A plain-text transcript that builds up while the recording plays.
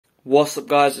What's up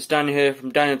guys, it's Daniel here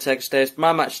from Daniel Tech Stays,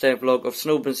 my matchday vlog of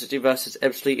Albans City vs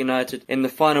Ebbsfleet United in the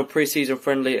final pre-season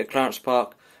friendly at Clarence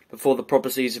Park before the proper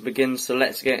season begins, so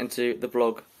let's get into the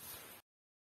vlog.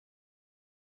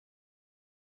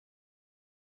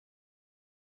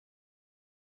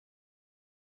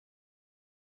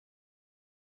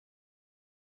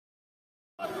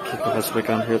 Kick-off has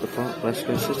begun here at the park, let's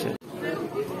go City.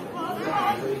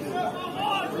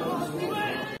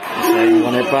 So,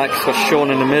 won it back, it's got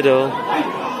Sean in the middle.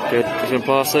 Good, he's going to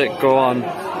pass it, go on.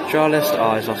 Charles,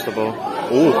 he's lost the ball.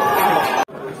 Ooh.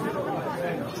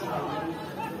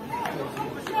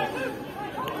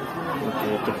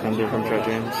 Good defending from Joe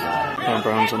James. And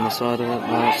Brown's on the side of it,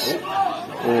 nice.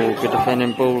 Oh, good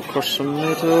defending, ball across the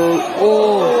middle.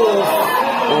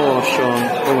 Oh, Sean,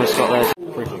 almost got there.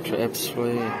 Free kick to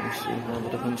Ebbsfleet, let's see how the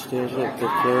defence deals with it.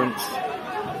 Good clearance.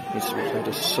 Needs to be played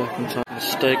a second time.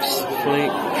 Mistakes, Fleet,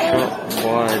 shot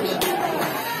wide.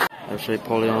 Ebbsfleet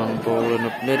Polly on, ball in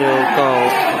the middle, goal.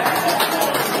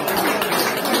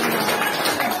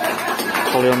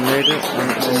 Polly on made it,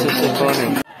 and it's assisted by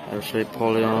him. Ebbsfleet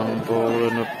Polly on, ball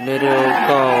in the middle,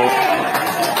 goal.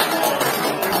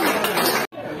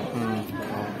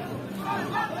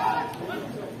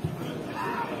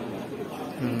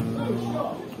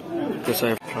 Good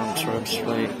save, Clarence Park,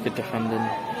 Ebbsfleet, good defending.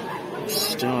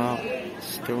 Still out,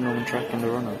 still not on track in the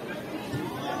runner.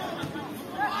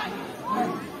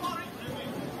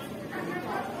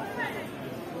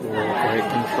 Great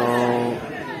control.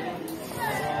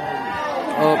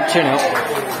 Oh,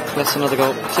 2-0. That's another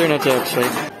goal. 2-0 to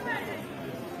Ebbsfleet.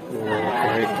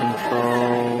 Great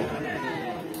control.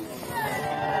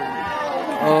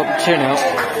 Oh,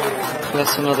 2-0.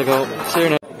 That's another goal.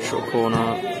 2-0. Short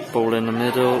corner. Ball in the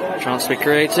middle. Chance to be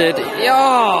created.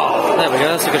 Yeah! There we go.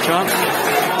 That's a good chance.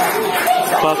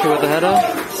 Clarky with the header.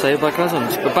 Saved by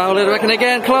Cousins. But Bowler back in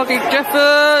again. Clarky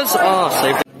Jeffers. Oh,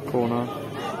 saved. Corner.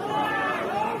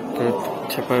 Good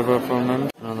tip over from him.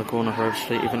 Another corner for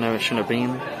Ebbsfleet, even though it shouldn't have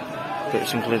been. But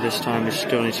it's unclear this time. He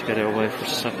still needs to get it away for a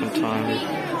second time.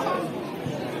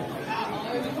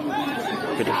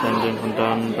 Good defending from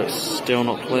Dunn, but still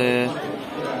not clear.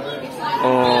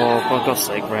 Oh, for God's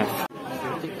sake, ref.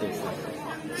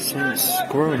 Since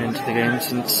growing into the game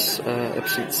since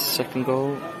Ebbsfleet's second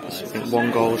goal. I think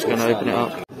one goal is going to open it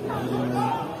up.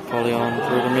 Polly on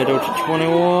through the middle to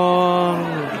 21.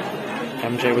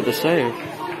 MJ with the save.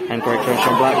 And great touch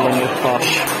on Blackburn with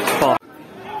Posh.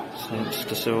 Saints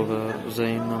to Silver,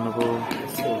 Zane on the ball.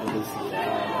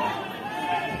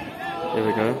 Here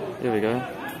we go, here we go.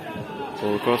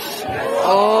 Ball across.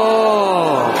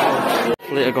 Oh!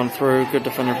 Fleet have gone through, good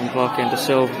defender from Clark into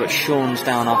Silver, but Sean's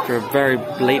down after a very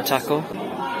late tackle.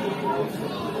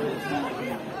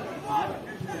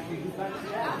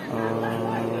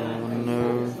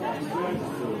 No.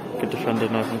 Good defender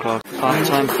now from Clark. Half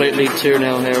time, Fleet lead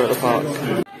 2-0 here at the park.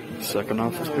 Second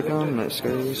half has begun, let's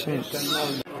go Saints.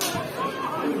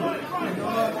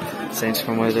 Saints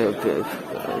come with a bit of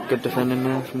good defending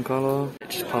there from Carlisle.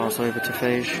 Just pass over to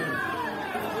Fage.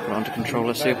 We're under control,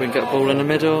 let's see if we can get a ball in the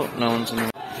middle. No one's in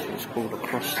the it's ball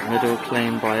across the middle,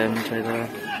 claimed by MJ there.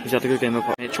 He's had a good game of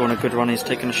Mitch on a good run, he's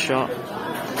taken a shot.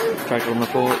 Dragged on the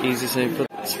ball, easy save for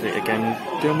Ebbsfleet again.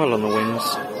 Doing well on the wings.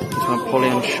 He's going to Polly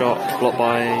on shot, blocked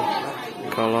by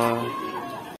Carlisle.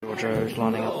 Georgio's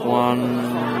lining up one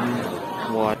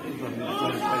wide.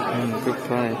 Good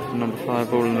play. Number 5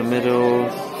 ball in the middle.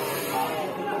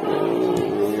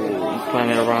 Playing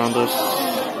it around us.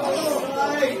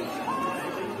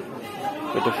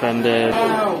 Good defended.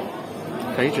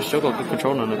 Page has still got good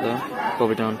control on it there. Got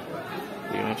be done.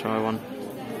 You're gonna try one.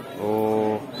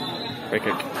 Oh, free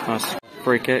kick. Nice.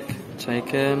 Free kick.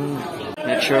 Taken.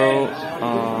 Mitchell.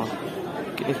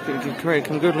 Great,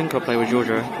 some good link-up play with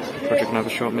Giorgio. Georgio can have a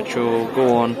shot. Mitchell,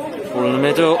 go on. Ball in the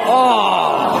middle.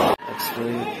 Oh!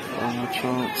 Ebbsfleet, no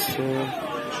chance here.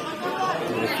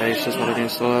 Really faces one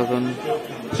against 11.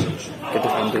 Good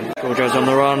defending. Giorgio's on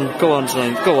the run. Go on,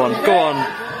 Zane. Go on, go on.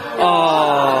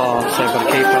 Oh! Saved by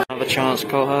the keeper. Another chance,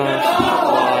 Colhurst.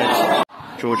 Wide.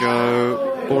 Giorgio,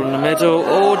 ball in the middle.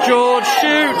 Oh, George,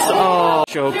 shoot! Oh,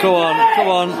 Joe, go on, come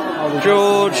on.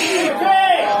 George.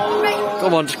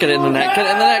 Come on, just get it in the net, get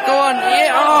it in the net, go on,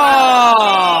 yeah!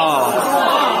 Oh!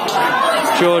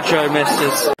 Giorgio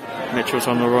misses. Mitchell's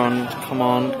on the run, come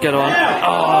on, get on.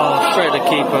 Oh, straight to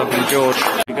keeper from George.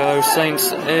 Here we go,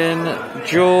 Saints in,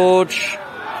 George.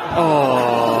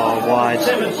 Oh, wide.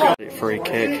 Free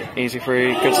kick, easy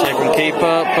free, good save from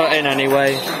keeper, but in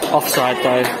anyway. Offside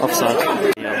though, offside.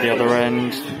 Yeah, the other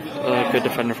end, good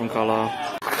defender from Carlisle.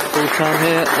 full time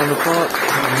here on the park.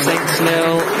 Saints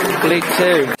 0,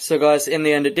 Ebbsfleet 2. So guys, in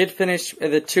the end it did finish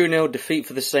with a 2-0 defeat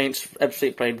for the Saints.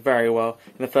 Ebbsfleet played very well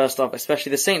in the first half,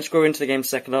 especially the Saints grew into the game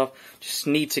second half. Just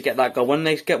need to get that goal. When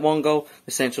they get one goal,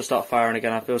 the Saints will start firing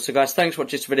again, I feel. So guys, thanks for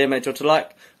watching this video. Make sure to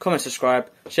like, comment, subscribe,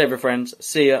 share with your friends.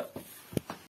 See ya.